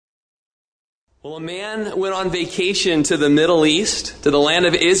Well, a man went on vacation to the Middle East, to the land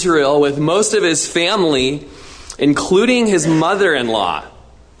of Israel, with most of his family, including his mother-in-law.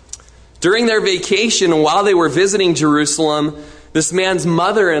 During their vacation, while they were visiting Jerusalem, this man's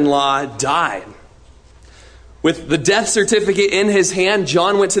mother-in-law died. With the death certificate in his hand,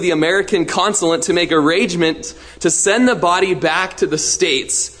 John went to the American consulate to make arrangements to send the body back to the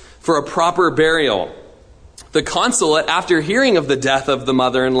States for a proper burial. The consulate, after hearing of the death of the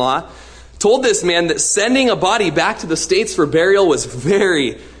mother-in-law, told this man that sending a body back to the States for burial was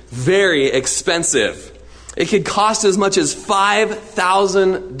very, very expensive. It could cost as much as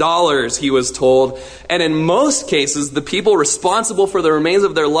 $5,000, he was told. And in most cases, the people responsible for the remains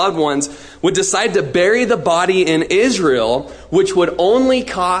of their loved ones would decide to bury the body in Israel, which would only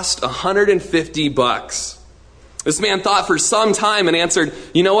cost $150. This man thought for some time and answered,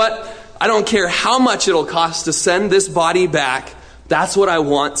 "You know what? I don't care how much it'll cost to send this body back. That's what I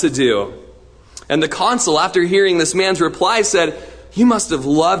want to do." And the consul, after hearing this man's reply, said, "You must have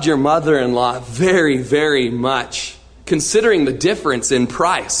loved your mother-in-law very, very much, considering the difference in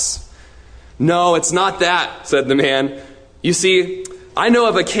price." "No, it's not that," said the man. "You see, I know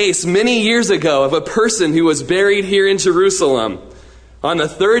of a case many years ago of a person who was buried here in Jerusalem. On the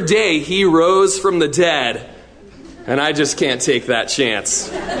third day, he rose from the dead, and I just can't take that chance."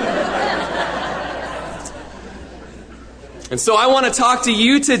 And so I want to talk to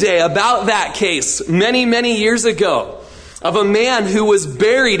you today about that case many, many years ago of a man who was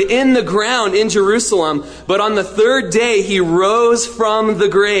buried in the ground in Jerusalem, but on the third day he rose from the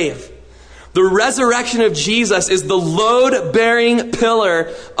grave. The resurrection of Jesus is the load-bearing pillar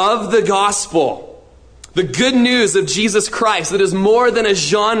of the gospel. The good news of Jesus Christ that is more than a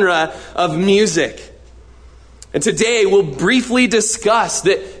genre of music. And today we'll briefly discuss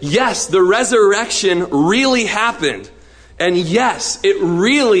that, yes, the resurrection really happened. And yes, it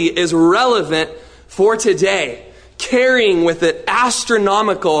really is relevant for today, carrying with it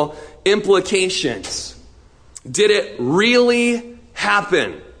astronomical implications. Did it really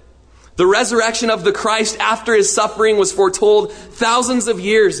happen? The resurrection of the Christ after his suffering was foretold thousands of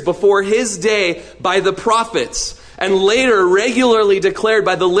years before his day by the prophets, and later regularly declared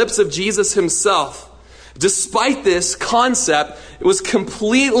by the lips of Jesus himself. Despite this concept, it was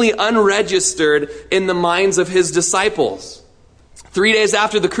completely unregistered in the minds of his disciples. 3 days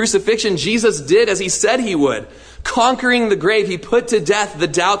after the crucifixion, Jesus did as he said he would. Conquering the grave, he put to death the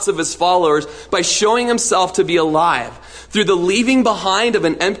doubts of his followers by showing himself to be alive. Through the leaving behind of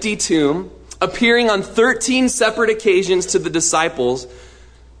an empty tomb, appearing on 13 separate occasions to the disciples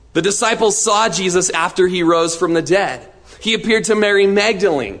saw Jesus after he rose from the dead. He appeared to Mary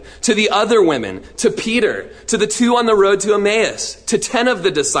Magdalene, to the other women, to Peter, to the 2 on the road to Emmaus, to 10 of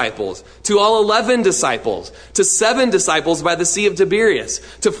the disciples, to all 11 disciples, to 7 disciples by the Sea of Tiberias,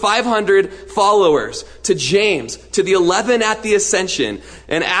 to 500 followers, to James, to the 11 at the Ascension.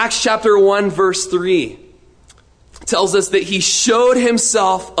 And Acts chapter 1 verse 3 tells us that he showed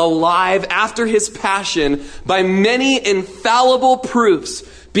himself alive after his passion by many infallible proofs,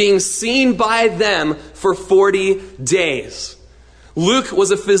 being seen by them for 40 days. Luke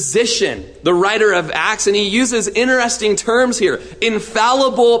was a physician, the writer of Acts, and he uses interesting terms here.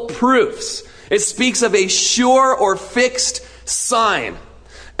 Infallible proofs. It speaks of a sure or fixed sign,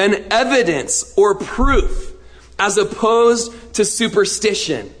 an evidence or proof, as opposed to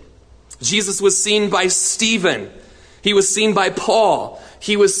superstition. Jesus was seen by Stephen. He was seen by Paul.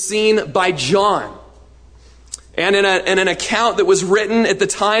 He was seen by John. And in an account that was written at the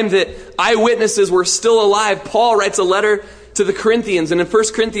time that eyewitnesses were still alive, Paul writes a letter to the Corinthians. And in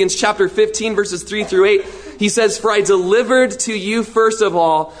 1 Corinthians chapter 15, verses 3 through 8, he says, "For I delivered to you first of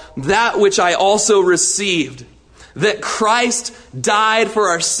all that which I also received, that Christ died for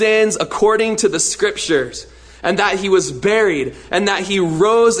our sins according to the Scriptures, and that he was buried, and that he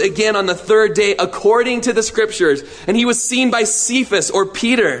rose again on the third day according to the Scriptures. And he was seen by Cephas," or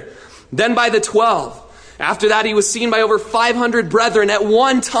Peter, "then by the 12. After that, he was seen by over 500 brethren at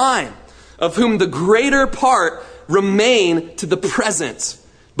one time, of whom the greater part remain to the present,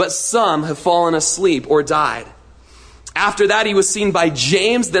 but some have fallen asleep or died. After that, he was seen by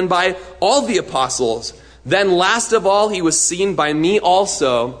James, then by all the apostles. Then last of all, he was seen by me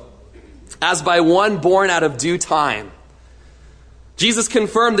also, as by one born out of due time." Jesus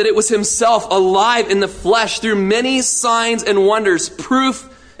confirmed that it was himself alive in the flesh through many signs and wonders, proof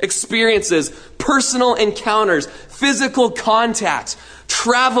experiences, personal encounters, physical contacts,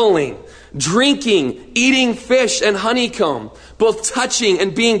 traveling, drinking, eating fish and honeycomb, both touching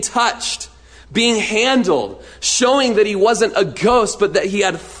and being touched, being handled, showing that he wasn't a ghost, but that he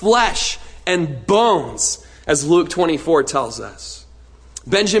had flesh and bones, as Luke 24 tells us.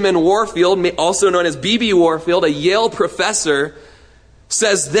 Benjamin Warfield, also known as B.B. Warfield, a Yale professor,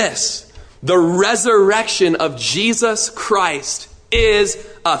 says this: the resurrection of Jesus Christ is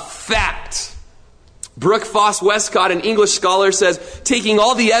a fact. Brooke Foss Westcott, an English scholar, says, taking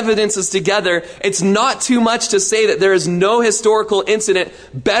all the evidences together, it's not too much to say that there is no historical incident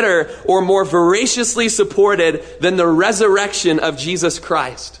better or more voraciously supported than the resurrection of Jesus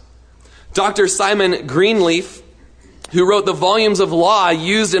Christ. Dr. Simon Greenleaf, who wrote the volumes of law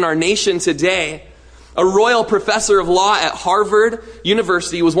used in our nation today, a royal professor of law at Harvard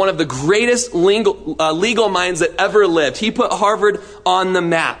University, was one of the greatest legal minds that ever lived. He put Harvard on the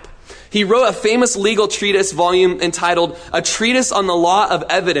map. He wrote a famous legal treatise volume entitled A Treatise on the Law of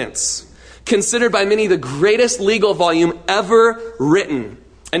Evidence, considered by many the greatest legal volume ever written.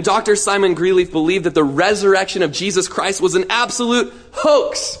 And Dr. Simon Greenleaf believed that the resurrection of Jesus Christ was an absolute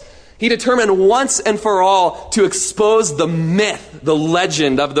hoax. He determined once and for all to expose the myth, the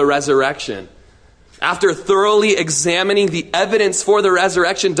legend of the resurrection. After thoroughly examining the evidence for the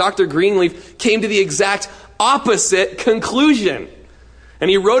resurrection, Dr. Greenleaf came to the exact opposite conclusion. And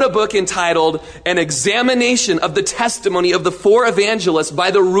he wrote a book entitled An Examination of the Testimony of the Four Evangelists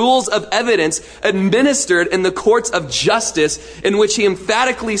by the Rules of Evidence Administered in the Courts of Justice, in which he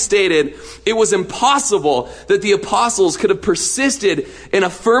emphatically stated it was impossible that the apostles could have persisted in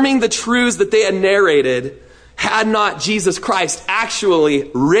affirming the truths that they had narrated had not Jesus Christ actually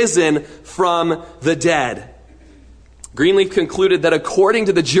risen from the dead. Greenleaf concluded that according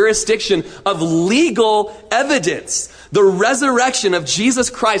to the jurisdiction of legal evidence, the resurrection of Jesus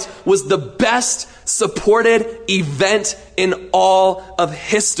Christ was the best supported event in all of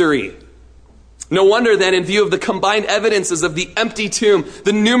history. No wonder then, in view of the combined evidences of the empty tomb,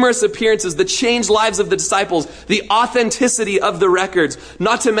 the numerous appearances, the changed lives of the disciples, the authenticity of the records,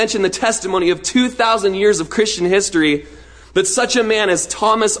 not to mention the testimony of 2,000 years of Christian history, that such a man as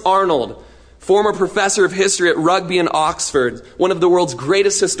Thomas Arnold, former professor of history at Rugby in Oxford, one of the world's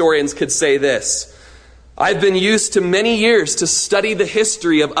greatest historians, could say this: I've been used to many years to study the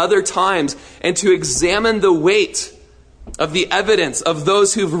history of other times and to examine the weight of the evidence of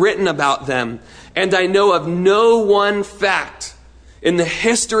those who've written about them. And I know of no one fact in the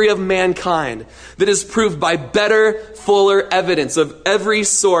history of mankind that is proved by better, fuller evidence of every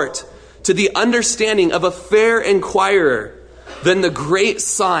sort to the understanding of a fair inquirer than the great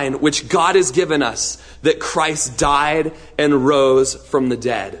sign which God has given us, that Christ died and rose from the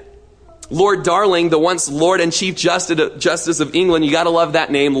dead. Lord Darling, the once Lord and Chief Justice of England, you got to love that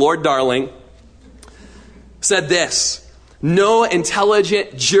name, Lord Darling, said this: no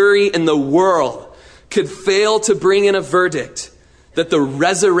intelligent jury in the world could fail to bring in a verdict that the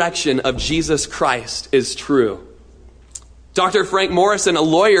resurrection of Jesus Christ is true. Dr. Frank Morrison, a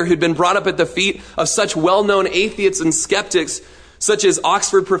lawyer who'd been brought up at the feet of such well-known atheists and skeptics, such as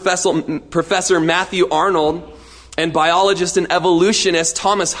Oxford Professor Matthew Arnold and biologist and evolutionist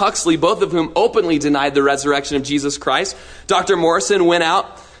Thomas Huxley, both of whom openly denied the resurrection of Jesus Christ. Dr. Morrison went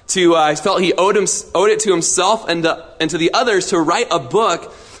out to, felt he owed it to himself and to the others to write a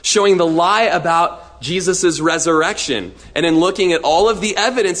book showing the lie about Jesus' resurrection. And in looking at all of the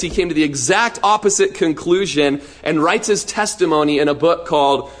evidence, he came to the exact opposite conclusion and writes his testimony in a book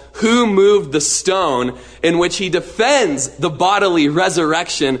called Who Moved the Stone, in which he defends the bodily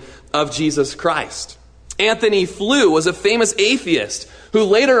resurrection of Jesus Christ. Anthony Flew was a famous atheist who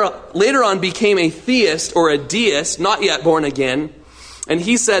later on became a theist or a deist, not yet born again. And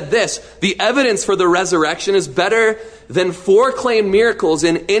he said this: the evidence for the resurrection is better than 4 claimed miracles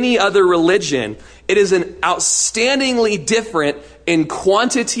in any other religion. It is an outstandingly different in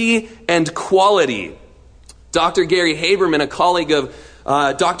quantity and quality. Dr. Gary Haberman, a colleague of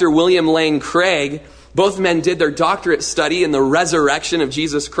Dr. William Lane Craig, both men did their doctorate study in the resurrection of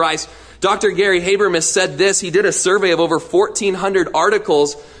Jesus Christ. Dr. Gary Habermas said this: he did a survey of over 1,400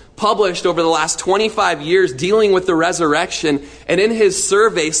 articles published over the last 25 years dealing with the resurrection. And in his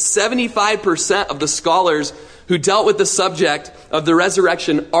survey, 75% of the scholars who dealt with the subject of the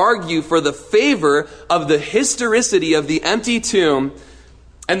resurrection argue for the favor of the historicity of the empty tomb.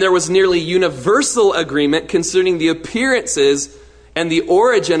 And there was nearly universal agreement concerning the appearances and the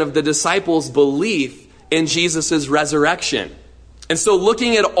origin of the disciples' belief in Jesus' resurrection. And so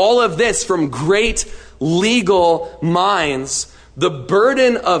looking at all of this from great legal minds, the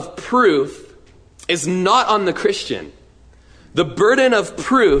burden of proof is not on the Christian. The burden of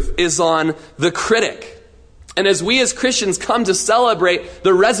proof is on the critic. And as we as Christians come to celebrate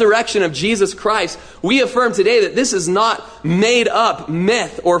the resurrection of Jesus Christ, we affirm today that this is not made up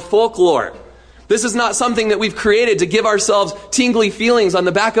myth or folklore. This is not something that we've created to give ourselves tingly feelings on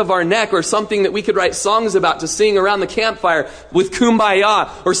the back of our neck, or something that we could write songs about to sing around the campfire with Kumbaya,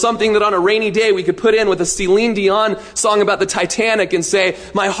 or something that on a rainy day we could put in with a Celine Dion song about the Titanic and say,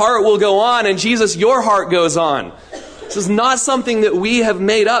 my heart will go on, and Jesus, your heart goes on. This is not something that we have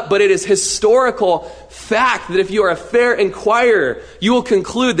made up, but it is historical fact that if you are a fair inquirer, you will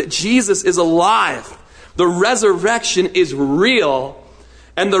conclude that Jesus is alive. The resurrection is real,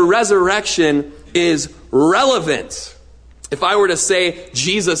 and the resurrection is relevant. If I were to say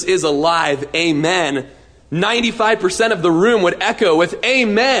Jesus is alive, amen, 95% of the room would echo with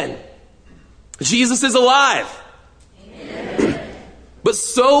amen. Jesus is alive. Amen. But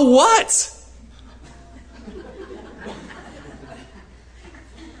so what?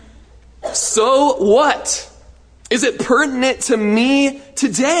 So what? Is it pertinent to me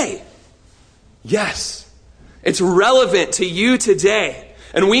today? Yes. It's relevant to you today.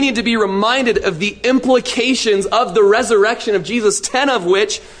 And we need to be reminded of the implications of the resurrection of Jesus, 10 of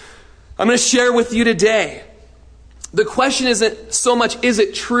which I'm going to share with you today. The question isn't so much, is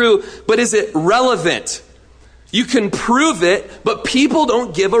it true, but is it relevant? You can prove it, but people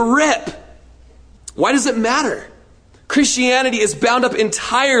don't give a rip. Why does it matter? Christianity is bound up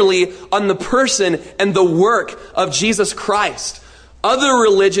entirely on the person and the work of Jesus Christ. Other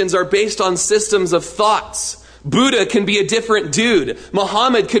religions are based on systems of thoughts. Buddha can be a different dude.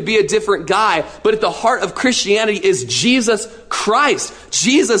 Muhammad could be a different guy. But at the heart of Christianity is Jesus Christ,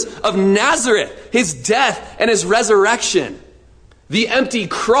 Jesus of Nazareth, his death and his resurrection. The empty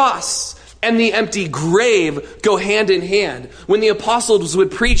cross and the empty grave go hand in hand. When the apostles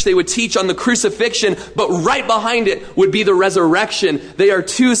would preach, they would teach on the crucifixion, but right behind it would be the resurrection. They are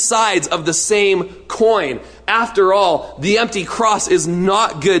two sides of the same coin. After all, the empty cross is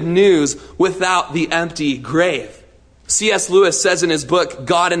not good news without the empty grave. C.S. Lewis says in his book,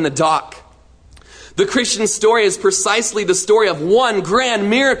 God in the Dock, the Christian story is precisely the story of one grand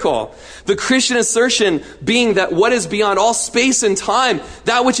miracle. The Christian assertion being that what is beyond all space and time,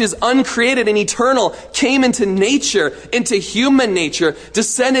 that which is uncreated and eternal, came into nature, into human nature,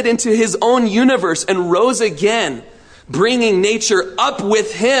 descended into his own universe, and rose again, bringing nature up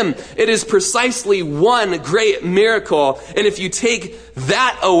with him. It is precisely one great miracle. And if you take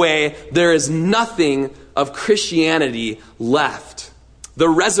that away, there is nothing of Christianity left. The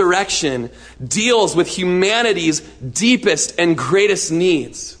resurrection deals with humanity's deepest and greatest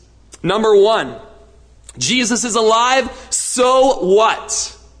needs. Number one, Jesus is alive, so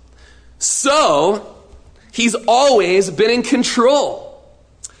what? So, he's always been in control.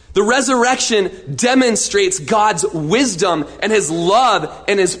 The resurrection demonstrates God's wisdom and his love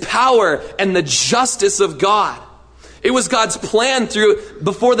and his power and the justice of God. It was God's plan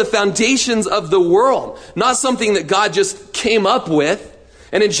before the foundations of the world, not something that God just came up with.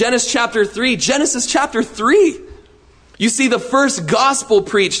 And in Genesis chapter 3, you see the first gospel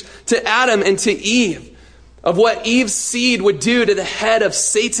preached to Adam and to Eve of what Eve's seed would do to the head of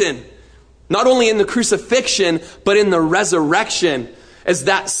Satan, not only in the crucifixion, but in the resurrection, as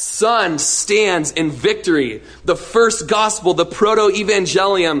that son stands in victory. The first gospel, the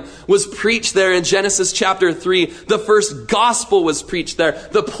proto-evangelium, was preached there in Genesis chapter 3. The first gospel was preached there.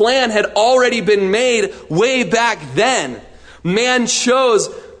 The plan had already been made way back then. Man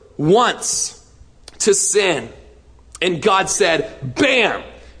chose once to sin. And God said, bam,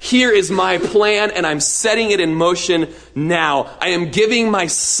 here is my plan, and I'm setting it in motion now. I am giving my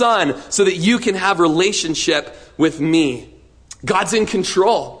son so that you can have relationship with me. God's in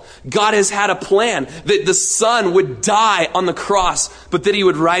control. God has had a plan that the son would die on the cross, but that he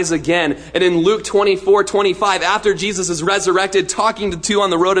would rise again. And in Luke 24:25, after Jesus is resurrected, talking to two on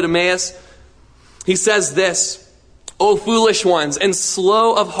the road to Emmaus, he says this, O foolish ones, and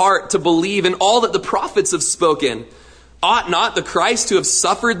slow of heart to believe in all that the prophets have spoken. Ought not the Christ to have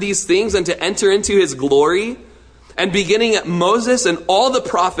suffered these things and to enter into his glory? And beginning at Moses and all the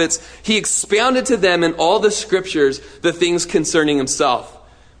prophets, he expounded to them in all the scriptures the things concerning himself.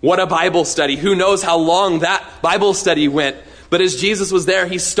 What a Bible study. Who knows how long that Bible study went. But as Jesus was there,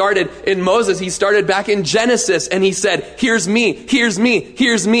 he started in Moses. He started back in Genesis, and he said, here's me, here's me,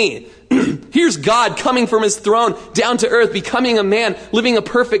 here's me. Here's God coming from his throne down to earth, becoming a man, living a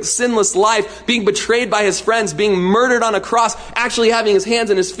perfect, sinless life, being betrayed by his friends, being murdered on a cross, actually having his hands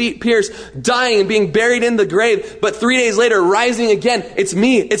and his feet pierced, dying and being buried in the grave, but 3 days later rising again. It's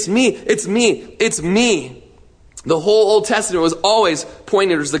me, it's me, it's me, it's me. The whole Old Testament was always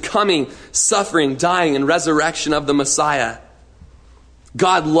pointed towards the coming, suffering, dying, and resurrection of the Messiah.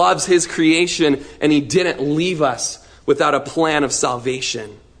 God loves his creation, and he didn't leave us without a plan of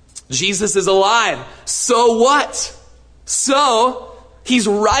salvation. Jesus is alive. So what? So He's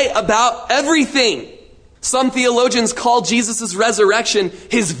right about everything. Some theologians call Jesus' resurrection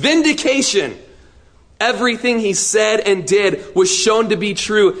his vindication. Everything he said and did was shown to be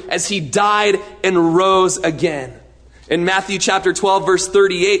true as he died and rose again. In Matthew chapter 12, verse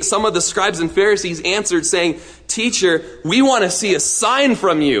 38, some of the scribes and Pharisees answered saying, "Teacher, we want to see a sign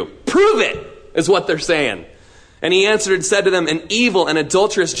from you. Prove it," is what they're saying. And he answered and said to them, "An evil and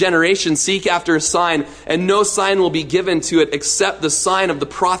adulterous generation seek after a sign, and no sign will be given to it except the sign of the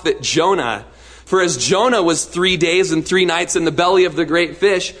prophet Jonah. For as Jonah was 3 days and 3 nights in the belly of the great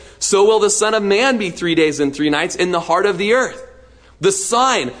fish, so will the Son of Man be 3 days and 3 nights in the heart of the earth." The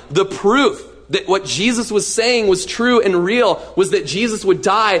sign, the proof that what Jesus was saying was true and real was that Jesus would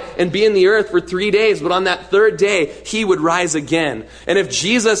die and be in the earth for 3 days, but on that third day, he would rise again. And if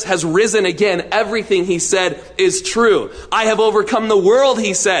Jesus has risen again, everything he said is true. "I have overcome the world,"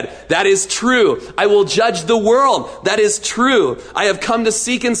 he said. That is true. "I will judge the world." That is true. "I have come to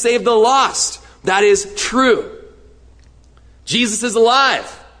seek and save the lost." That is true. Jesus is alive.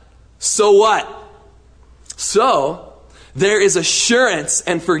 So what? So, there is assurance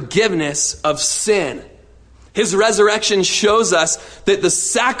and forgiveness of sin. His resurrection shows us that the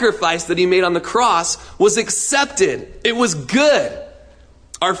sacrifice that he made on the cross was accepted. It was good.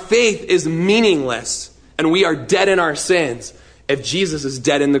 Our faith is meaningless, and we are dead in our sins if Jesus is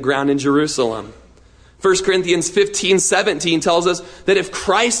dead in the ground in Jerusalem. 1 Corinthians 15:17 tells us that if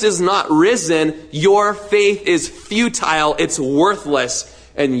Christ is not risen, your faith is futile, it's worthless,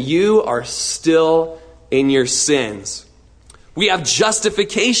 and you are still in your sins. We have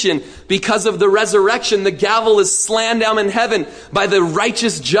justification because of the resurrection. The gavel is slammed down in heaven by the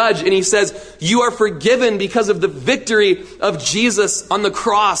righteous judge, and he says, you are forgiven because of the victory of Jesus on the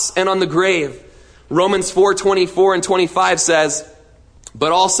cross and on the grave. Romans 4:24 and 25 says,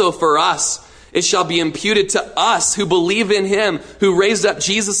 "But also for us, it shall be imputed to us who believe in him who raised up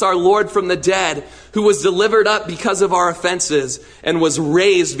Jesus our Lord from the dead, who was delivered up because of our offenses and was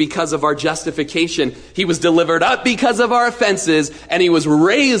raised because of our justification." He was delivered up because of our offenses, and he was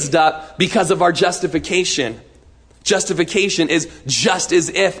raised up because of our justification. Justification is just as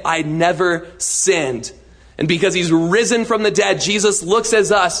if I never sinned. And because he's risen from the dead, Jesus looks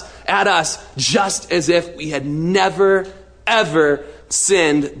at us just as if we had never, ever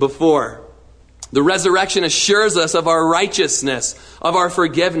sinned before. The resurrection assures us of our righteousness, of our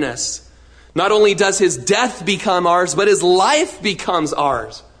forgiveness. Not only does his death become ours, but his life becomes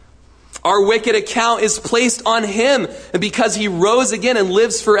ours. Our wicked account is placed on him. And because he rose again and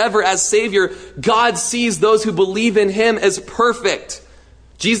lives forever as Savior, God sees those who believe in him as perfect.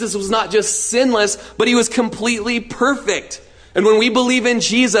 Jesus was not just sinless, but he was completely perfect. And when we believe in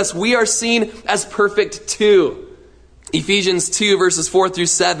Jesus, we are seen as perfect too. Ephesians 2 verses 4 through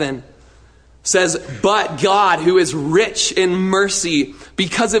 7 says, "But God, who is rich in mercy,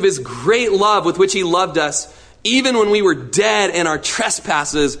 because of his great love with which he loved us, even when we were dead in our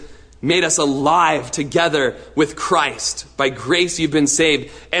trespasses, made us alive together with Christ. By grace you've been saved,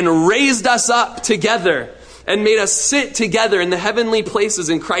 and raised us up together, and made us sit together in the heavenly places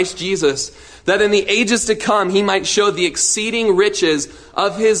in Christ Jesus, that in the ages to come he might show the exceeding riches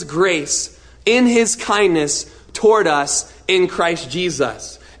of his grace in his kindness toward us in Christ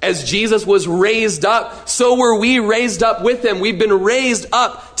Jesus." As Jesus was raised up, so were we raised up with him. We've been raised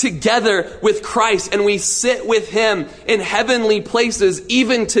up together with Christ, and we sit with him in heavenly places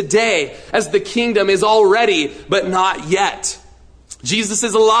even today, as the kingdom is already, but not yet. Jesus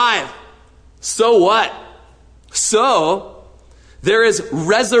is alive. So what? So, there is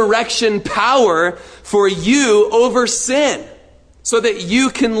resurrection power for you over sin, so that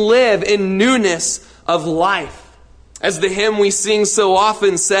you can live in newness of life. As the hymn we sing so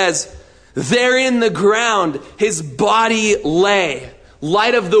often says, "There in the ground his body lay,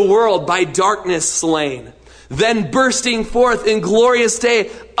 light of the world by darkness slain. Then bursting forth in glorious day,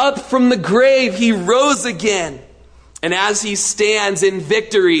 up from the grave he rose again. And as he stands in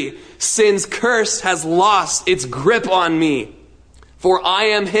victory, sin's curse has lost its grip on me. For I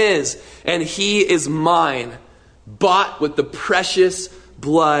am his, and he is mine, bought with the precious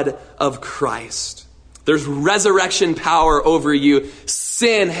blood of Christ." There's resurrection power over you.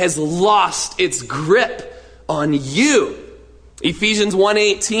 Sin has lost its grip on you. Ephesians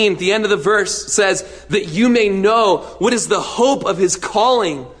 1:18, the end of the verse says, "That you may know what is the hope of his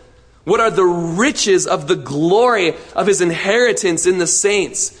calling, what are the riches of the glory of his inheritance in the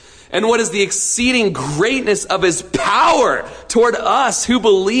saints, and what is the exceeding greatness of his power toward us who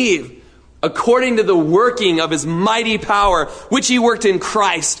believe, according to the working of his mighty power, which he worked in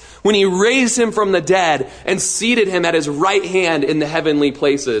Christ when he raised him from the dead and seated him at his right hand in the heavenly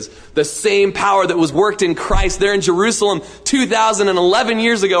places. The same power that was worked in Christ there in Jerusalem 2011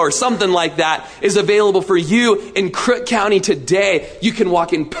 years ago or something like that is available for you in Crook County today. You can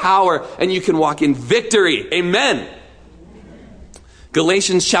walk in power and you can walk in victory. Amen.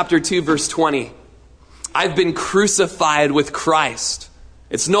 Galatians chapter 2 verse 20. I've been crucified with Christ.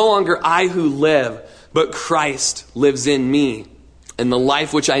 It's no longer I who live, but Christ lives in me. And the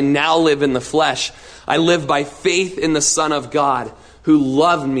life which I now live in the flesh, I live by faith in the Son of God, who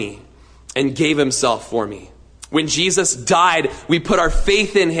loved me and gave himself for me. When Jesus died, we put our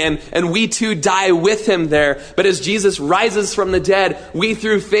faith in him, and we too die with him there. But as Jesus rises from the dead, we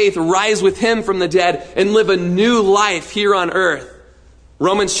through faith rise with him from the dead and live a new life here on earth.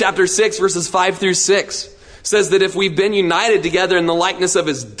 Romans chapter 6, verses 5 through 6 says that if we've been united together in the likeness of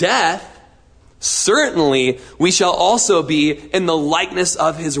his death, certainly we shall also be in the likeness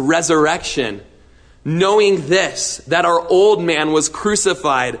of his resurrection, knowing this, that our old man was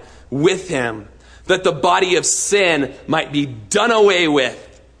crucified with him, that the body of sin might be done away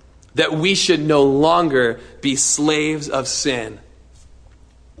with, that we should no longer be slaves of sin.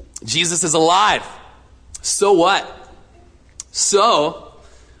 Jesus is alive. So what? So,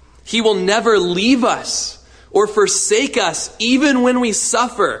 he will never leave us or forsake us, even when we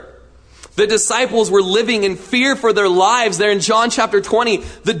suffer. The disciples were living in fear for their lives there in John chapter 20.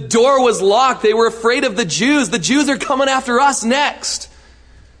 The door was locked. They were afraid of the Jews. The Jews are coming after us next.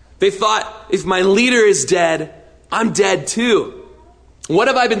 They thought, if my leader is dead, I'm dead too. What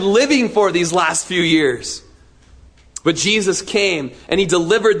have I been living for these last few years? But Jesus came and he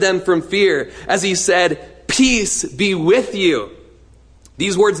delivered them from fear as he said, peace be with you.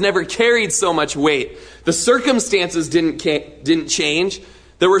 These words never carried so much weight. The circumstances didn't change.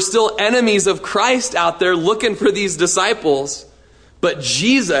 There were still enemies of Christ out there looking for these disciples. But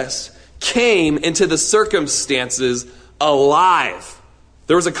Jesus came into the circumstances alive.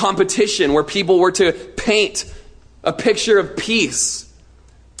 There was a competition where people were to paint a picture of peace.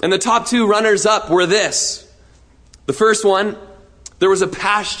 And the top two runners up were this. The first one, there was a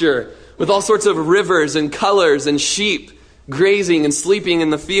pasture with all sorts of rivers and colors and sheep grazing and sleeping in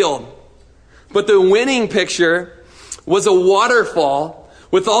the field. But the winning picture was a waterfall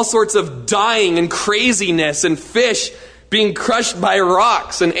with all sorts of dying and craziness and fish being crushed by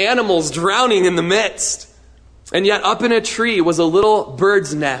rocks and animals drowning in the midst. And yet up in a tree was a little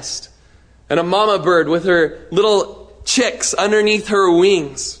bird's nest and a mama bird with her little chicks underneath her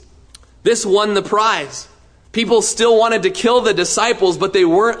wings. This won the prize. People still wanted to kill the disciples, but they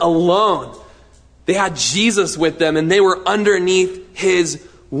weren't alone. They had Jesus with them, and they were underneath his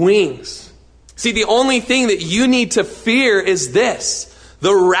wings. See, the only thing that you need to fear is this,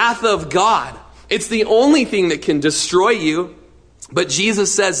 the wrath of God. It's the only thing that can destroy you. But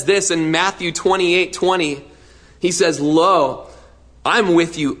Jesus says this in Matthew 28:20. He says, lo, I'm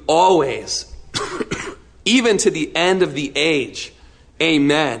with you always, even to the end of the age.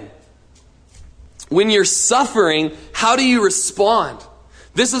 Amen. When you're suffering, how do you respond?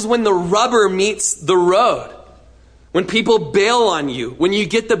 This is when the rubber meets the road. When people bail on you, when you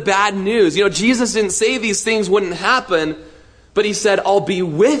get the bad news. You know, Jesus didn't say these things wouldn't happen, but he said, I'll be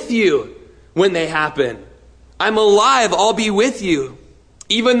with you when they happen. I'm alive, I'll be with you.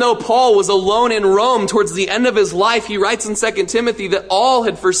 Even though Paul was alone in Rome towards the end of his life, he writes in 2 Timothy that all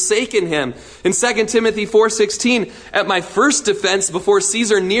had forsaken him. In 2 Timothy 4:16, at my first defense before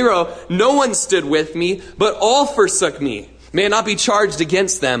Caesar Nero, no one stood with me, but all forsook me. May I not be charged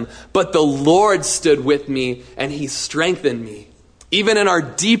against them, but the Lord stood with me and he strengthened me. Even in our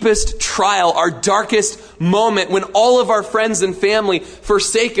deepest trial, our darkest moment, when all of our friends and family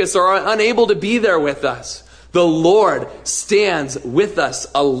forsake us or are unable to be there with us, the Lord stands with us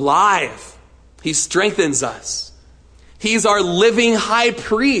alive. He strengthens us. He's our living high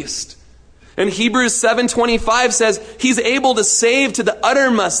priest. And Hebrews 7:25 says he's able to save to the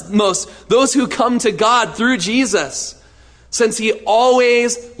uttermost those who come to God through Jesus, since he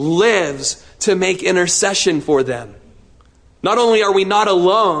always lives to make intercession for them. Not only are we not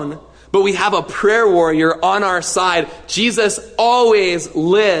alone, but we have a prayer warrior on our side. Jesus always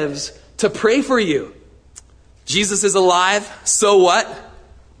lives to pray for you. Jesus is alive, so what?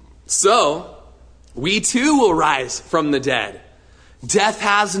 So, we too will rise from the dead. Death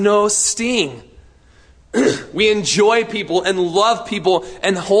has no sting. We enjoy people and love people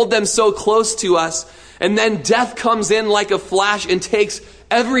and hold them so close to us. And then death comes in like a flash and takes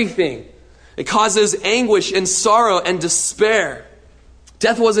everything. It causes anguish and sorrow and despair.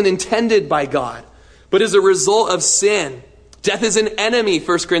 Death wasn't intended by God, but as a result of sin, Death is an enemy,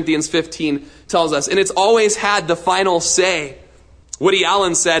 1 Corinthians 15 tells us, and it's always had the final say. Woody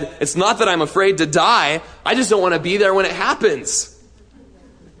Allen said, "It's not that I'm afraid to die, I just don't want to be there when it happens."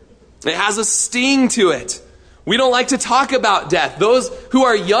 It has a sting to it. We don't like to talk about death. Those who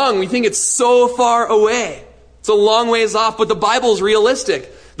are young, we think it's so far away. It's a long ways off, but the Bible's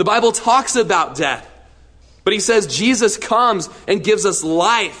realistic. The Bible talks about death. But he says Jesus comes and gives us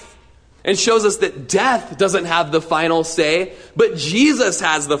life and shows us that death doesn't have the final say, but Jesus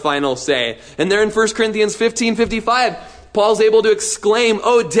has the final say. And there in 1 Corinthians 15:55, Paul's able to exclaim,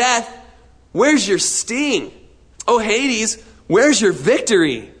 "Oh death, where's your sting? Oh Hades, where's your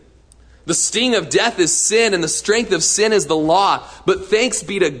victory?" The sting of death is sin, and the strength of sin is the law. But thanks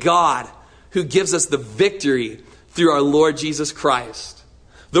be to God who gives us the victory through our Lord Jesus Christ.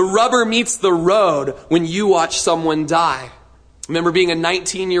 The rubber meets the road when you watch someone die. I remember being a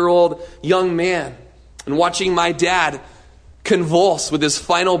 19-year-old young man and watching my dad convulse with his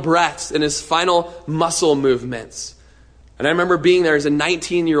final breaths and his final muscle movements. And I remember being there as a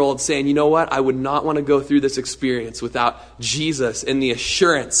 19-year-old saying, you know what? I would not want to go through this experience without Jesus and the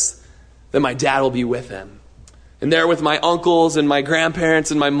assurance that my dad will be with him. And there with my uncles and my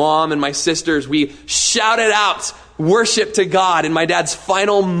grandparents and my mom and my sisters, we shouted out worship to God in my dad's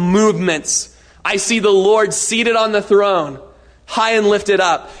final movements. I see the Lord seated on the throne, high and lifted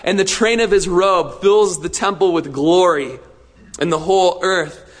up, and the train of his robe fills the temple with glory, and the whole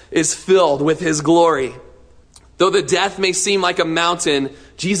earth is filled with his glory. Though the death may seem like a mountain,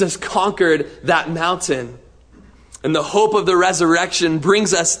 Jesus conquered that mountain. And the hope of the resurrection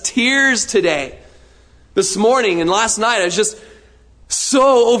brings us tears today. This morning and last night, I was just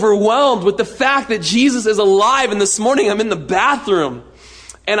so overwhelmed with the fact that Jesus is alive. And this morning, I'm in the bathroom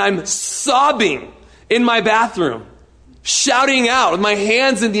and I'm sobbing in my bathroom, shouting out with my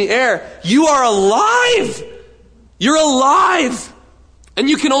hands in the air, "You are alive! You're alive!" And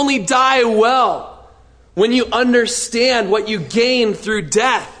you can only die well when you understand what you gain through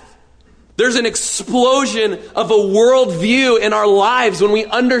death. There's an explosion of a worldview in our lives when we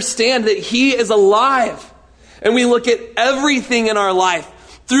understand that he is alive. And we look at everything in our life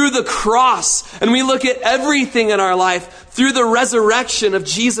through the cross. And we look at everything in our life through the resurrection of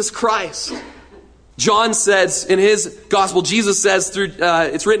Jesus Christ. John says in his gospel, Jesus says through,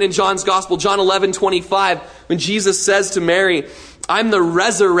 it's written in John's gospel, John 11:25, when Jesus says to Mary, "I'm the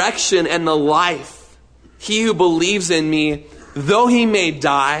resurrection and the life. He who believes in me, though he may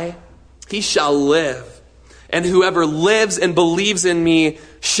die, he shall live. And whoever lives and believes in me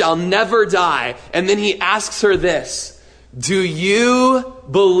shall never die." And then he asks her this, "Do you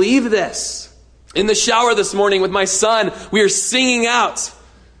believe this?" In the shower this morning with my son, we are singing out,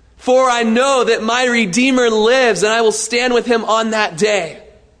 "For I know that my Redeemer lives, and I will stand with him on that day."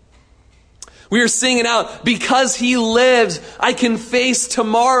 We are singing out, "Because he lives, I can face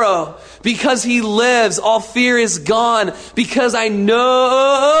tomorrow. Because he lives, all fear is gone. Because I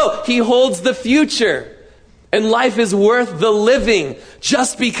know he holds the future. And life is worth the living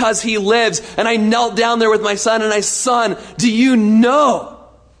just because he lives." And I knelt down there with my son and I, "Son, do you know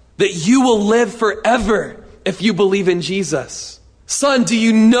that you will live forever if you believe in Jesus? Son, do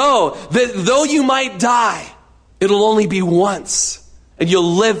you know that though you might die, it'll only be once? And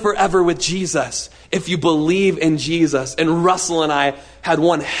you'll live forever with Jesus if you believe in Jesus." And Russell and I had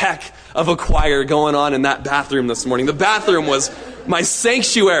one heck of a choir going on in that bathroom this morning. The bathroom was my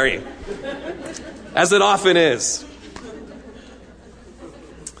sanctuary, as it often is.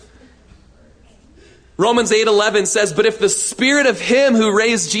 Romans 8:11 says, "But if the spirit of him who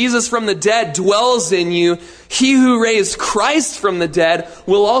raised Jesus from the dead dwells in you, he who raised Christ from the dead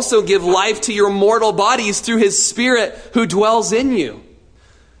will also give life to your mortal bodies through his spirit who dwells in you."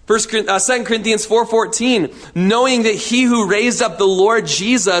 2 Corinthians 4:14, "Knowing that he who raised up the Lord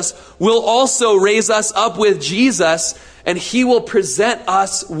Jesus will also raise us up with Jesus, and he will present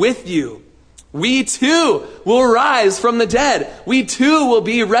us with you." We too will rise from the dead. We too will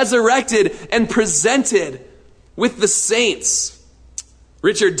be resurrected and presented with the saints.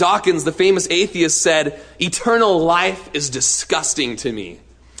 Richard Dawkins, the famous atheist, said, "Eternal life is disgusting to me."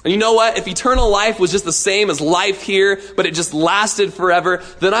 And you know what? If eternal life was just the same as life here, but it just lasted forever,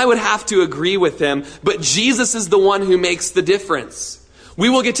 then I would have to agree with him. But Jesus is the one who makes the difference. We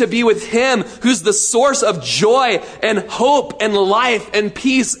will get to be with him who's the source of joy and hope and life and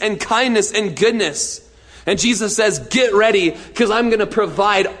peace and kindness and goodness. And Jesus says, "Get ready, because I'm going to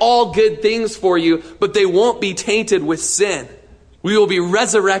provide all good things for you, but they won't be tainted with sin." We will be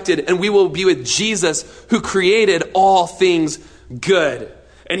resurrected and we will be with Jesus who created all things good.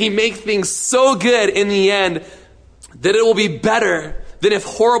 And he makes things so good in the end that it will be better than if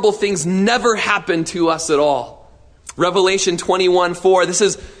horrible things never happened to us at all. Revelation 21:4. This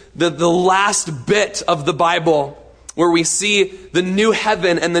is the last bit of the Bible where we see the new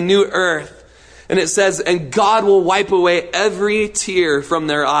heaven and the new earth. And it says, and God will wipe away every tear from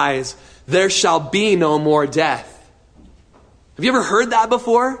their eyes. There shall be no more death. Have you ever heard that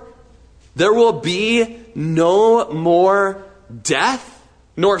before? There will be no more death,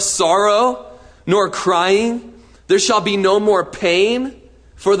 nor sorrow, nor crying. There shall be no more pain,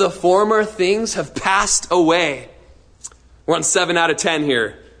 for the former things have passed away. We're on 7 out of 10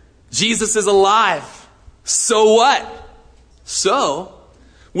 here. Jesus is alive. So what? So,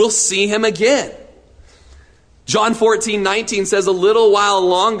 we'll see him again. John 14:19 says, a little while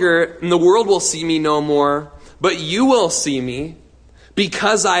longer, and the world will see me no more, but you will see me.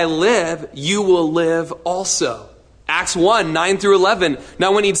 Because I live, you will live also. Acts 1:9-11.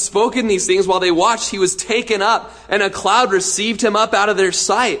 Now when he'd spoken these things while they watched, he was taken up, and a cloud received him up out of their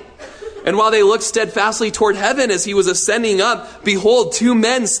sight. And while they looked steadfastly toward heaven as he was ascending up, behold, 2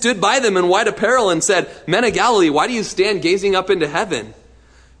 men stood by them in white apparel and said, Men of Galilee, why do you stand gazing up into heaven?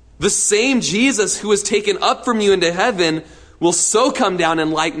 The same Jesus who was taken up from you into heaven will so come down in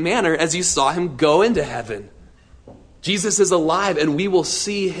like manner as you saw him go into heaven. Jesus is alive, and we will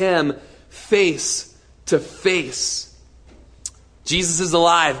see him face to face. Jesus is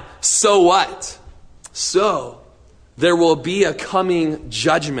alive. So what? So there will be a coming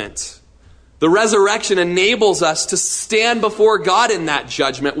judgment. The resurrection enables us to stand before God in that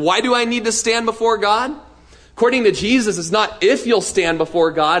judgment. Why do I need to stand before God? According to Jesus, it's not if you'll stand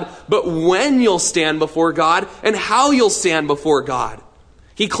before God, but when you'll stand before God and how you'll stand before God.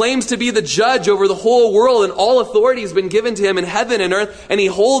 He claims to be the judge over the whole world, and all authority has been given to him in heaven and earth, and he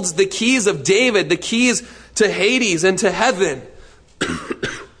holds the keys of David, the keys to Hades and to heaven.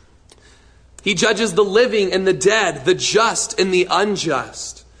 He judges the living and the dead, the just and the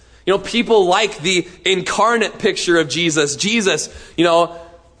unjust. You know, people like the incarnate picture of Jesus. Jesus,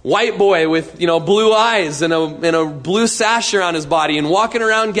 white boy with, blue eyes and a blue sash around his body and walking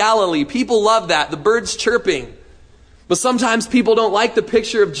around Galilee. People love that. The birds chirping. But sometimes people don't like the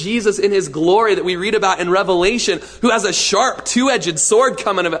picture of Jesus in his glory that we read about in Revelation, who has a sharp, two-edged sword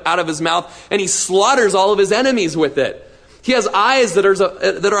coming out of his mouth, and he slaughters all of his enemies with it. He has eyes that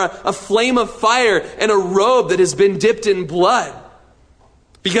are a flame of fire and a robe that has been dipped in blood.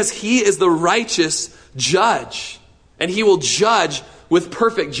 Because he is the righteous judge, and he will judge with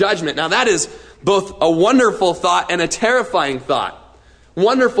perfect judgment. Now that is both a wonderful thought and a terrifying thought.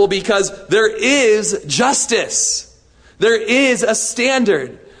 Wonderful because there is justice. There is a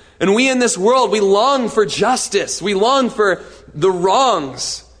standard. And we in this world, we long for justice. We long for the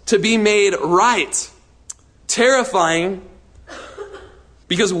wrongs to be made right. Terrifying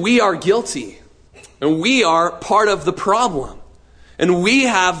because we are guilty. And we are part of the problem. And we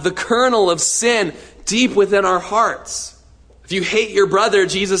have the kernel of sin deep within our hearts. If you hate your brother,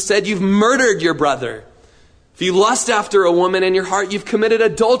 Jesus said, you've murdered your brother. If you lust after a woman in your heart, you've committed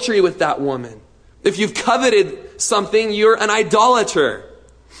adultery with that woman. If you've coveted something, you're an idolater.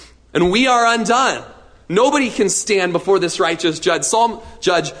 And we are undone. Nobody can stand before this righteous judge. Psalms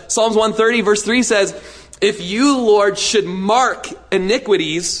 130 verse 3 says, if you, Lord, should mark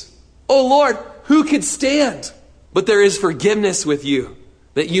iniquities, O Lord, who could stand? But there is forgiveness with you,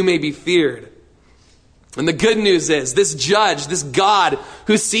 that you may be feared. And the good news is, this judge, this God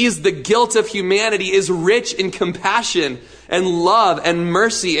who sees the guilt of humanity is rich in compassion and love and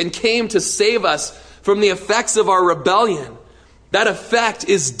mercy and came to save us from the effects of our rebellion. That effect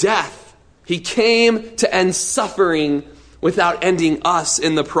is death. He came to end suffering without ending us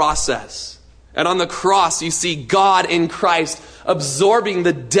in the process. And on the cross, you see God in Christ absorbing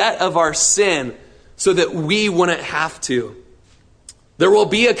the debt of our sin so that we wouldn't have to. There will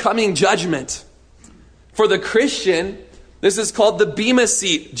be a coming judgment. For the Christian, this is called the Bema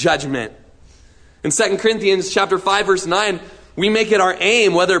Seat judgment. In 2 Corinthians chapter 5, verse 9, we make it our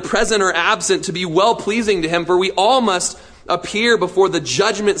aim, whether present or absent, to be well-pleasing to him, for we all must appear before the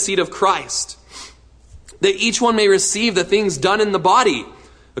judgment seat of Christ, that each one may receive the things done in the body,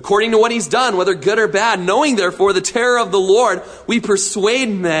 according to what he's done, whether good or bad. Knowing, therefore, the terror of the Lord, we persuade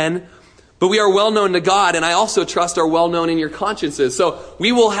men, but we are well known to God, and I also trust are well known in your consciences. So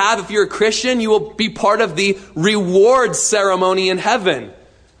we will have, if you're a Christian, you will be part of the reward ceremony in heaven.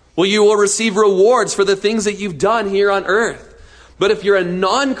 Well, you will receive rewards for the things that you've done here on earth. But if you're a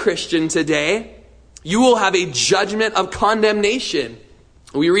non-Christian today, you will have a judgment of condemnation.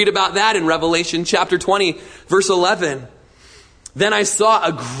 We read about that in Revelation chapter 20, verse 11. Then I saw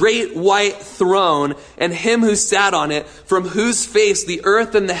a great white throne and him who sat on it, from whose face the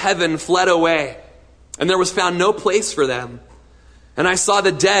earth and the heaven fled away. And there was found no place for them. And I saw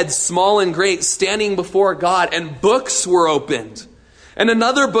the dead, small and great, standing before God, and books were opened. And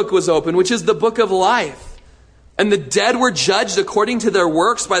another book was opened, which is the book of life. And the dead were judged according to their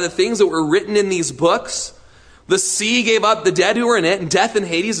works by the things that were written in these books. The sea gave up the dead who were in it, and death and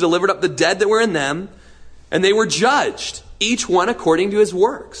Hades delivered up the dead that were in them. And they were judged, each one according to his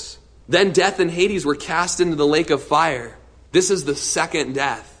works. Then death and Hades were cast into the lake of fire. This is the second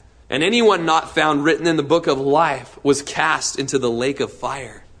death. And anyone not found written in the book of life was cast into the lake of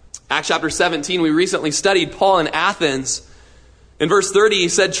fire. Acts chapter 17, we recently studied Paul in Athens. In verse 30, he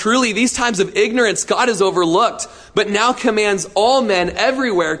said, truly, these times of ignorance God has overlooked, but now commands all men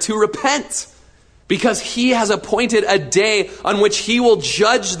everywhere to repent, because he has appointed a day on which he will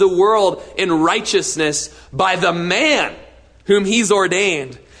judge the world in righteousness by the man whom he's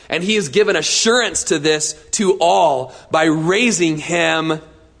ordained. And he has given assurance to this to all by raising him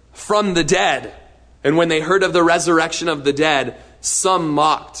from the dead. And when they heard of the resurrection of the dead, some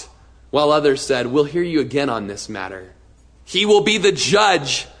mocked, while others said, we'll hear you again on this matter. He will be the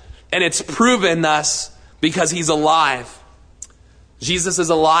judge, and it's proven thus because he's alive. Jesus is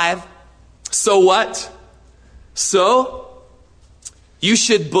alive. So what? So you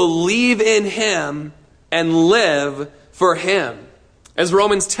should believe in him and live for him. As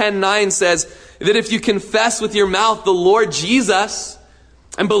Romans 10:9 says, that if you confess with your mouth the Lord Jesus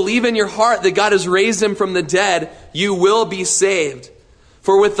and believe in your heart that God has raised him from the dead, you will be saved.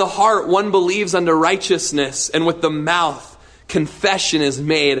 For with the heart one believes unto righteousness, and with the mouth confession is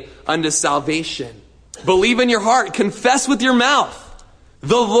made unto salvation. Believe in your heart, confess with your mouth.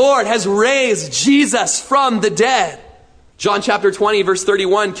 The Lord has raised Jesus from the dead. John chapter 20, verse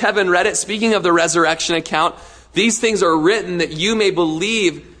 31, Kevin read it, speaking of the resurrection account. These things are written that you may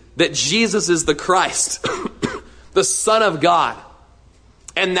believe that Jesus is the Christ, the Son of God,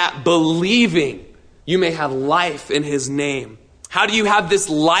 and that believing you may have life in his name. How do you have this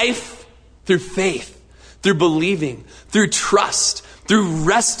life? Through faith, through believing, through trust, through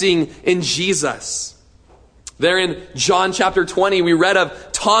resting in Jesus. There in John chapter 20, we read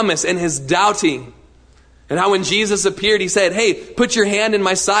of Thomas and his doubting. And how when Jesus appeared, he said, hey, put your hand in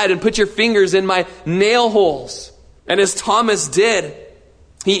my side and put your fingers in my nail holes. And as Thomas did,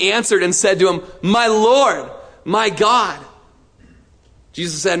 he answered and said to him, my Lord, my God.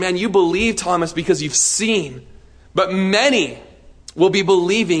 Jesus said, man, you believe, Thomas, because you've seen. But many will be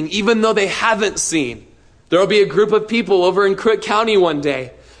believing even though they haven't seen. There will be a group of people over in Crook County one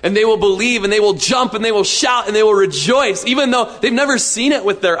day, and they will believe and they will jump and they will shout and they will rejoice, even though they've never seen it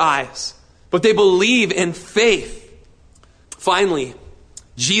with their eyes. But they believe in faith. Finally,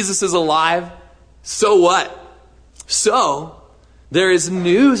 Jesus is alive. So what? So there is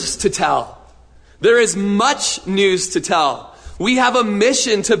news to tell. There is much news to tell. We have a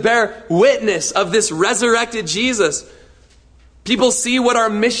mission to bear witness of this resurrected Jesus. People see what our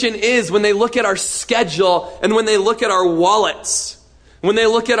mission is when they look at our schedule and when they look at our wallets, when they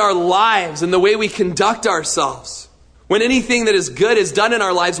look at our lives and the way we conduct ourselves. When anything that is good is done in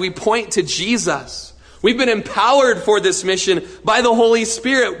our lives, we point to Jesus. We've been empowered for this mission by the Holy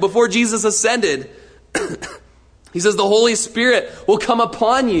Spirit before Jesus ascended. He says the Holy Spirit will come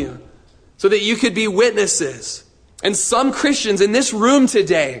upon you so that you could be witnesses. And some Christians in this room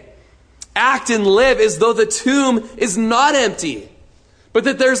today act and live as though the tomb is not empty, but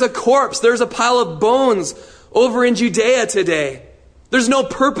that there's a corpse, there's a pile of bones over in Judea today. There's no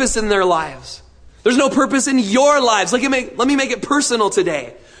purpose in their lives. There's no purpose in your lives. Let me make it personal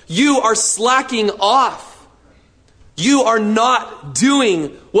today. You are slacking off. You are not doing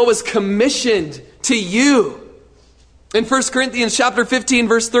what was commissioned to you. In 1 Corinthians chapter 15,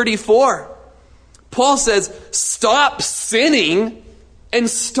 verse 34, Paul says, stop sinning and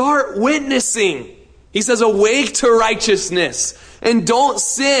start witnessing. He says, awake to righteousness and don't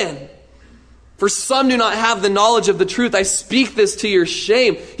sin. For some do not have the knowledge of the truth. I speak this to your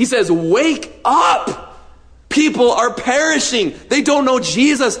shame. He says, wake up. People are perishing. They don't know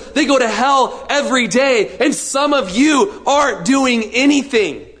Jesus. They go to hell every day. And some of you aren't doing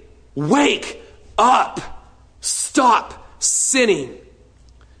anything. Wake up. Stop sinning.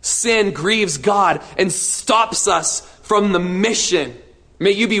 Sin grieves God and stops us from the mission.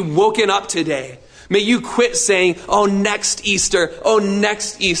 May you be woken up today. May you quit saying, oh, next Easter, oh,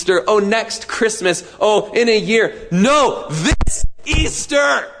 next Easter, oh, next Christmas, oh, in a year. No, this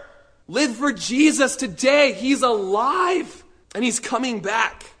Easter. Live for Jesus today. He's alive and he's coming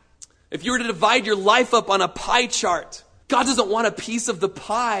back. If you were to divide your life up on a pie chart, God doesn't want a piece of the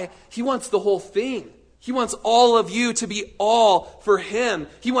pie. He wants the whole thing. He wants all of you to be all for him.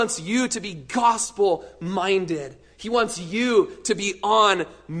 He wants you to be gospel-minded. He wants you to be on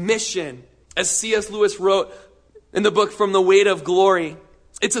mission. As C.S. Lewis wrote, in the book From the Weight of Glory.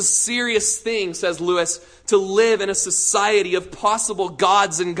 It's a serious thing, says Lewis, to live in a society of possible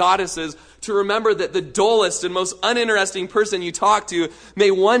gods and goddesses, to remember that the dullest and most uninteresting person you talk to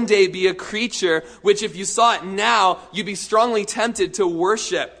may one day be a creature which, if you saw it now, you'd be strongly tempted to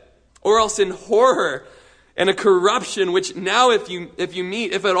worship, or else in horror and a corruption which now if you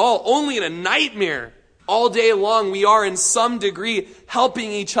meet, if at all, only in a nightmare. All day long we are in some degree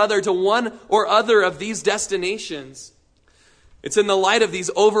helping each other to one or other of these destinations. It's in the light of these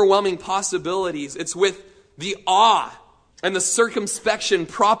overwhelming possibilities, it's with the awe and the circumspection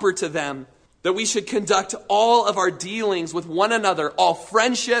proper to them that we should conduct all of our dealings with one another, all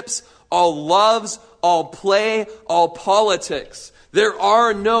friendships, all loves, all play, all politics. There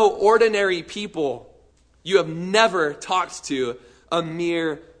are no ordinary people. You have never talked to a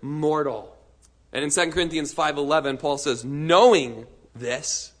mere mortal. And in 2 Corinthians 5:11, Paul says, knowing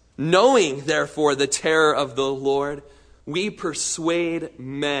therefore the terror of the Lord, we persuade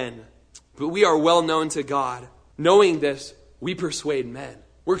men. But we are well known to God. Knowing this, we persuade men.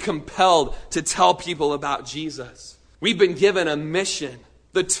 We're compelled to tell people about Jesus. We've been given a mission.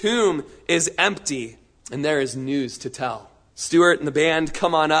 The tomb is empty, and there is news to tell. Stuart and the band,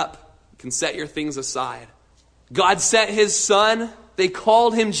 come on up. You can set your things aside. God sent his son. They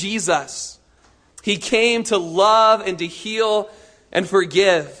called him Jesus. He came to love and to heal and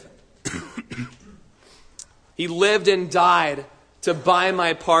forgive. He lived and died to buy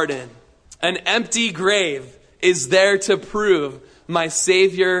my pardon. An empty grave is there to prove my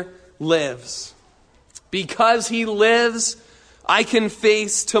Savior lives. Because he lives, I can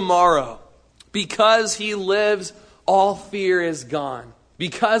face tomorrow. Because he lives, all fear is gone.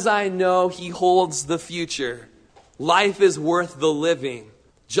 Because I know he holds the future, life is worth the living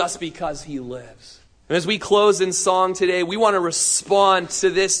just because he lives. And as we close in song today, we want to respond to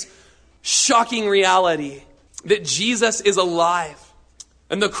this shocking reality that Jesus is alive.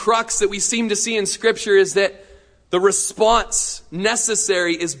 And the crux that we seem to see in Scripture is that the response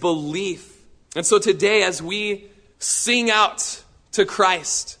necessary is belief. And so today, as we sing out to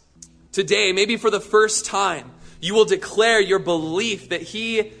Christ, today, maybe for the first time, you will declare your belief that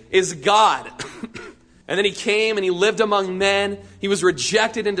he is God. And then he came and he lived among men. He was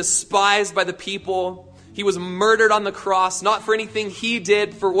rejected and despised by the people. He was murdered on the cross, not for anything he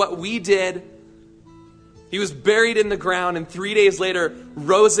did, for what we did. He was buried in the ground and 3 days later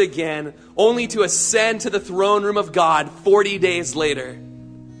rose again, only to ascend to the throne room of God 40 days later.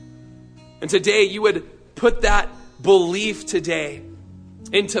 And today you would put that belief today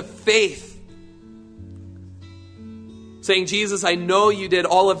into faith, saying, Jesus, I know you did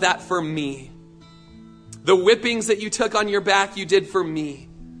all of that for me. The whippings that you took on your back, you did for me.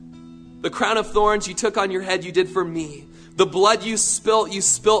 The crown of thorns you took on your head, you did for me. The blood you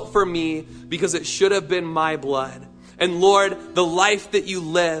spilt for me because it should have been my blood. And Lord, the life that you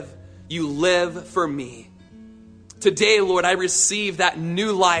live for me. Today, Lord, I receive that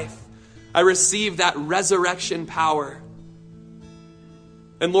new life. I receive that resurrection power.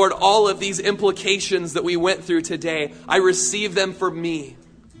 And Lord, all of these implications that we went through today, I receive them for me.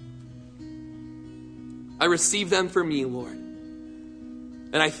 I receive them for me, Lord.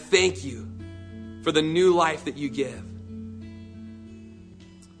 And I thank you for the new life that you give.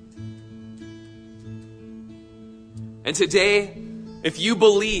 And today, if you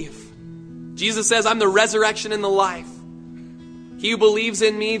believe, Jesus says, I'm the resurrection and the life. He who believes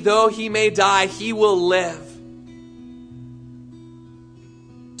in me, though he may die, he will live.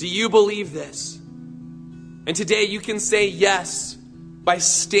 Do you believe this? And today you can say yes by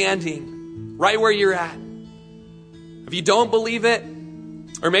standing right where you're at. If you don't believe it,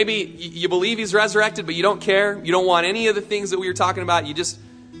 or maybe you believe he's resurrected, but you don't care, you don't want any of the things that we were talking about, you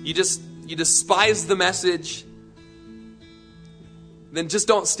despise the message, then just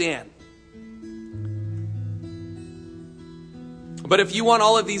don't stand. But if you want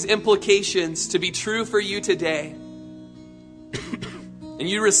all of these implications to be true for you today, and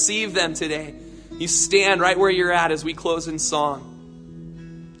you receive them today, you stand right where you're at as we close in song.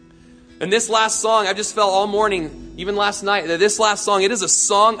 And this last song, I just felt all morning, even last night, that this last song, it is a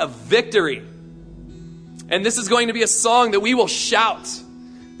song of victory. And this is going to be a song that we will shout.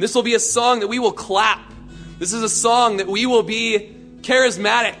 This will be a song that we will clap. This is a song that we will be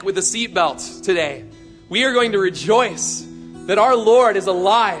charismatic with the seatbelt today. We are going to rejoice that our Lord is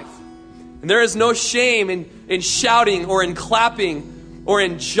alive. And there is no shame in shouting or in clapping or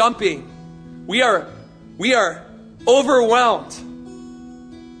in jumping. We are overwhelmed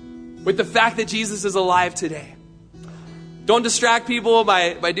with the fact that Jesus is alive today. Don't distract people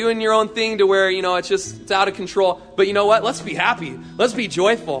by doing your own thing to where, it's out of control. But you know what? Let's be happy. Let's be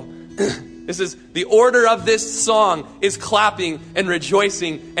joyful. This is the order of this song is clapping and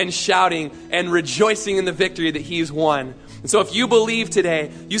rejoicing and shouting and rejoicing in the victory that he's won. And so if you believe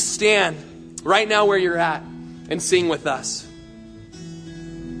today, you stand right now where you're at and sing with us.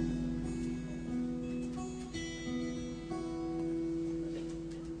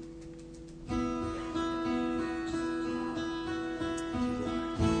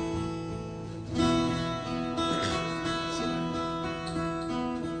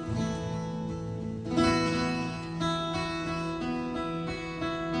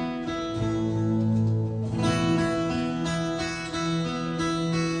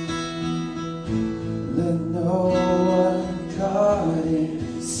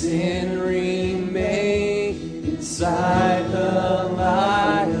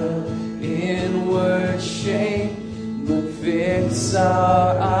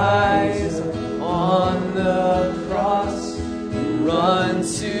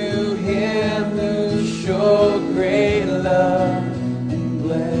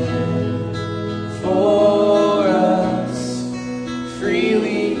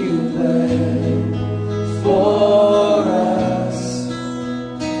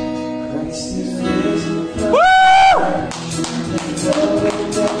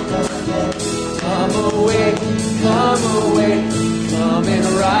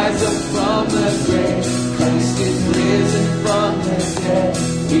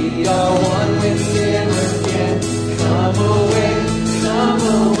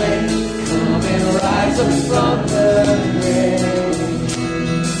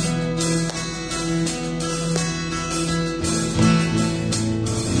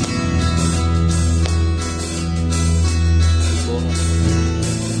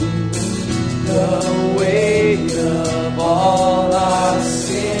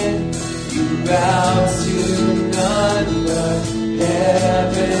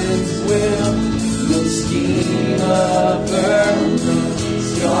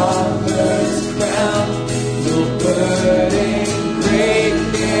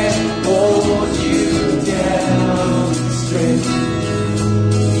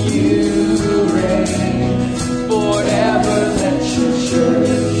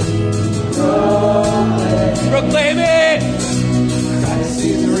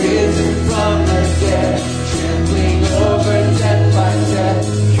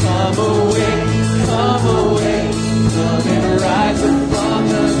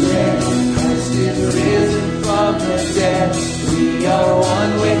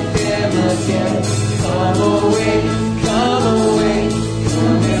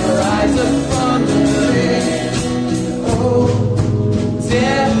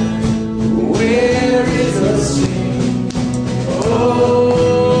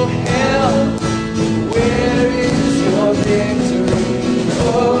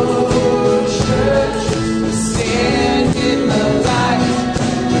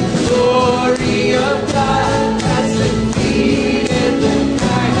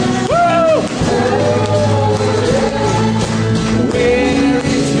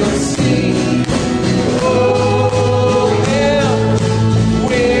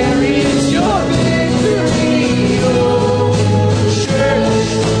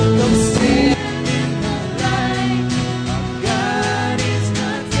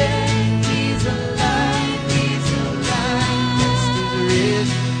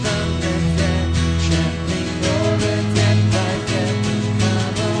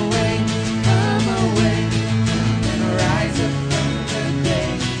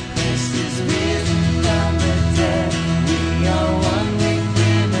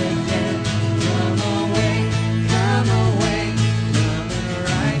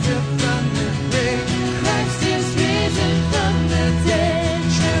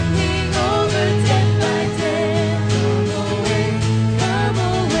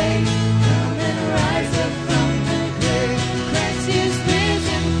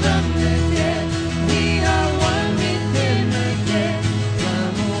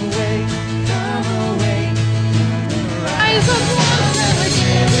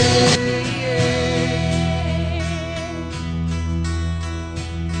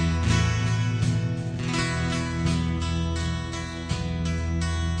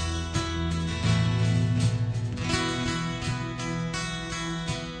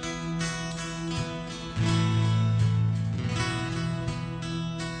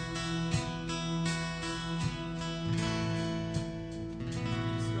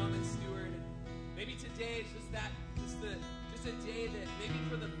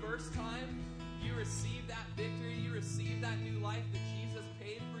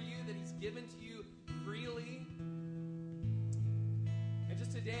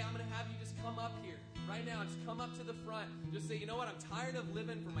 Today, I'm going to have you just come up here right now. Just come up to the front. Just say, you know what? I'm tired of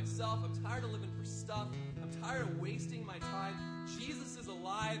living for myself. I'm tired of living for stuff. I'm tired of wasting my time. Jesus is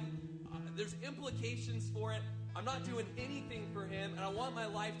alive. There's implications for it. I'm not doing anything for him, and I want my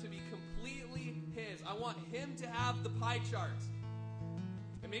life to be completely his. I want him to have the pie chart.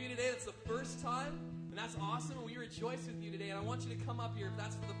 And maybe today that's the first time, and that's awesome, and we rejoice with you today. And I want you to come up here if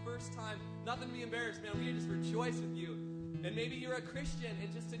that's for the first time. Nothing to be embarrassed, man. We just rejoice with you. And maybe you're a Christian,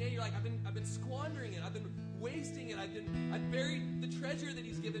 and just today you're like, I've been squandering it. I've been wasting it. I've buried the treasure that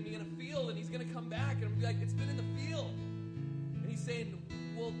he's given me in a field, and he's going to come back, and I'm be like, it's been in the field. And he's saying,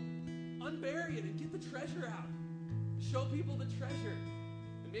 well, unbury it and get the treasure out. Show people the treasure.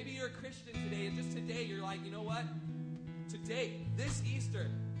 And maybe you're a Christian today, and just today you're like, you know what? Today, this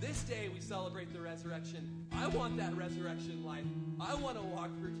Easter, this day we celebrate the resurrection. I want that resurrection life. I want to walk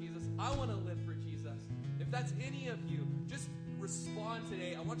for Jesus. I want to live for Jesus. If that's any of you, just respond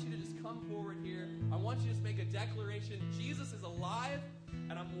today. I want you to just come forward here. I want you to just make a declaration. Jesus is alive,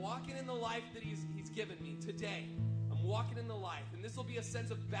 and I'm walking in the life that he's given me today. I'm walking in the life, and this will be a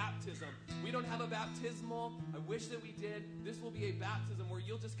sense of baptism. We don't have a baptismal. I wish that we did. This will be a baptism where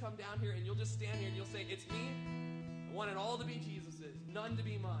you'll just come down here, and you'll just stand here, and you'll say, it's me. I want it all to be Jesus's, none to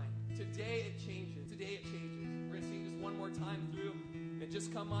be mine. Today it changes. Today it changes. We're going to sing just one more time through, and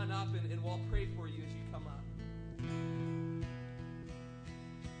just come on up, and we'll pray for you as you come up.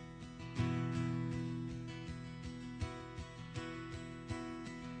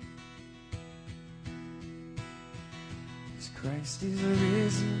 Christ is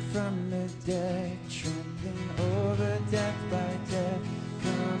risen from the dead, trembling over death by death.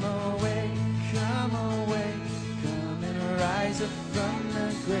 Come away, come away, come and rise up from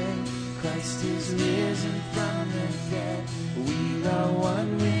the grave. Christ is risen from the dead, we are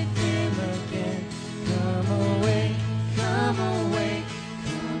one with him again. Come away, come away,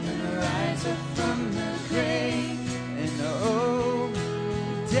 come and rise up from the grave. And oh,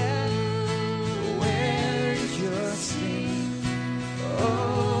 death, where is your sting?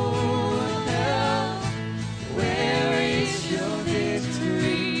 Oh, hell, where is your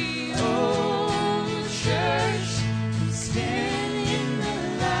victory? Oh, church, stand in the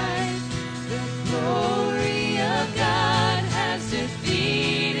light. The glory of God has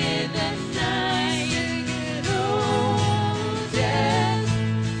defeated the night. Singing, oh, death,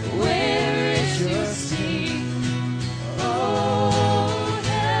 where is your sting? Oh,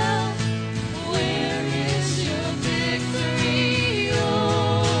 hell, where is your victory?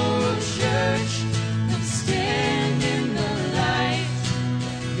 Oh, church, stand in the light.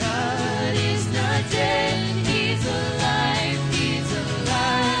 God is not dead, he's alive, he's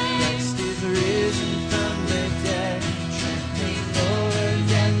alive. Christ is risen from the dead, trampling over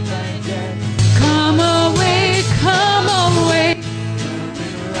death by death. Come away, come away, come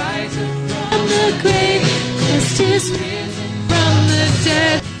and rise up from the grave. Christ is risen from the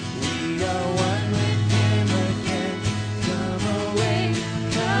dead. We are one with him again. Come away,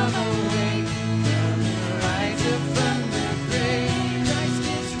 come away, come and rise up from the grave. Christ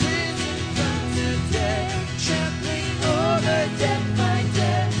is risen from the dead, trampling over death by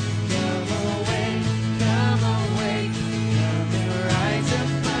death. Come away, come away, come and rise up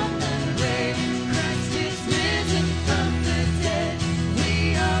from the grave. Christ is risen from the dead, we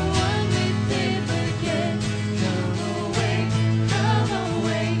are one with him again. Come away, come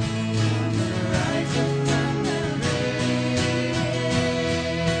away, come and rise up from the grave.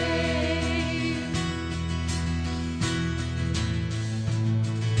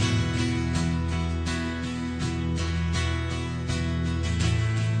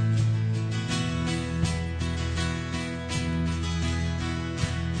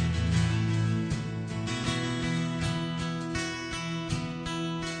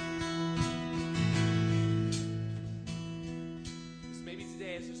 Just maybe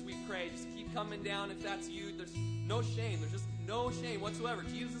today, it's just we pray, just keep coming down if that's you. There's no shame. There's just no shame whatsoever.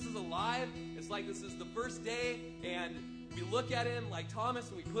 Jesus is alive. It's like this is the first day, and we look at him like Thomas,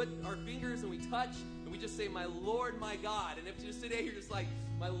 and we put our fingers and we touch, and we just say, my Lord, my God. And if just today you're just like,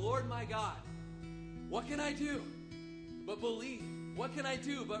 my Lord, my God, what can I do but believe? What can I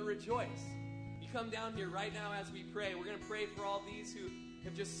do but rejoice? You come down here right now as we pray. We're going to pray for all these who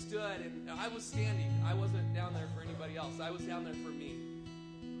have just stood, and I was standing. I wasn't down there for anybody else. I was down there for me.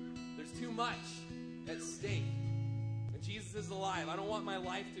 There's too much at stake. And Jesus is alive. I don't want my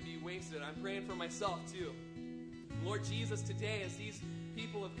life to be wasted. I'm praying for myself too. Lord Jesus, today as these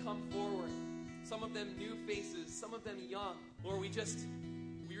people have come forward, some of them new faces, some of them young, Lord, we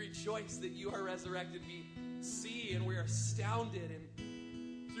rejoice that you are resurrected. We see and we're astounded,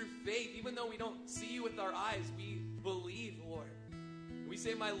 and through faith, even though we don't see you with our eyes, we believe, Lord. We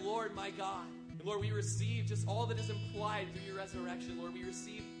say, my Lord, my God. And Lord, we receive just all that is implied through your resurrection. Lord, we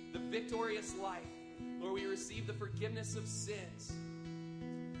receive the victorious life. Lord, we receive the forgiveness of sins.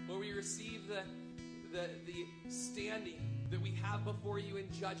 Lord, we receive the standing that we have before you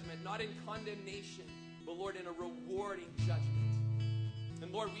in judgment, not in condemnation, but Lord, in a rewarding judgment.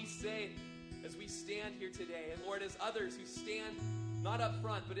 And Lord, we say, as we stand here today, and Lord, as others who stand not up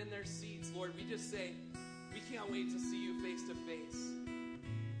front, but in their seats, Lord, we just say, we can't wait to see you face to face.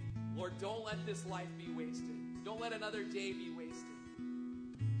 Lord, don't let this life be wasted. Don't let another day be wasted.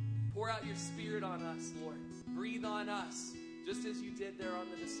 Pour out your Spirit on us, Lord. Breathe on us, just as you did there on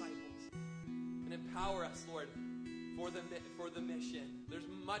the disciples. And empower us, Lord, for the mission. There's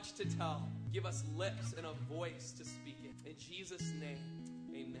much to tell. Give us lips and a voice to speak it. In Jesus' name,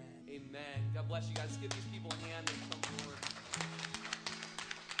 amen. Amen. God bless you guys. Give these people a hand and come forward.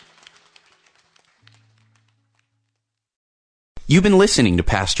 You've been listening to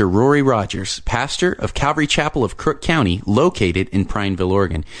Pastor Rory Rogers, pastor of Calvary Chapel of Crook County, located in Prineville,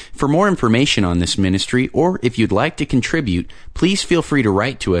 Oregon. For more information on this ministry, or if you'd like to contribute, please feel free to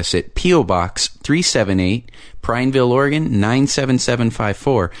write to us at P.O. Box 378, Prineville, Oregon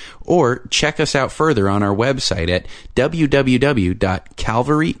 97754, or check us out further on our website at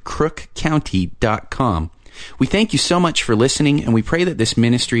www.calvarycrookcounty.com. We thank you so much for listening, and we pray that this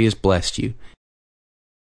ministry has blessed you.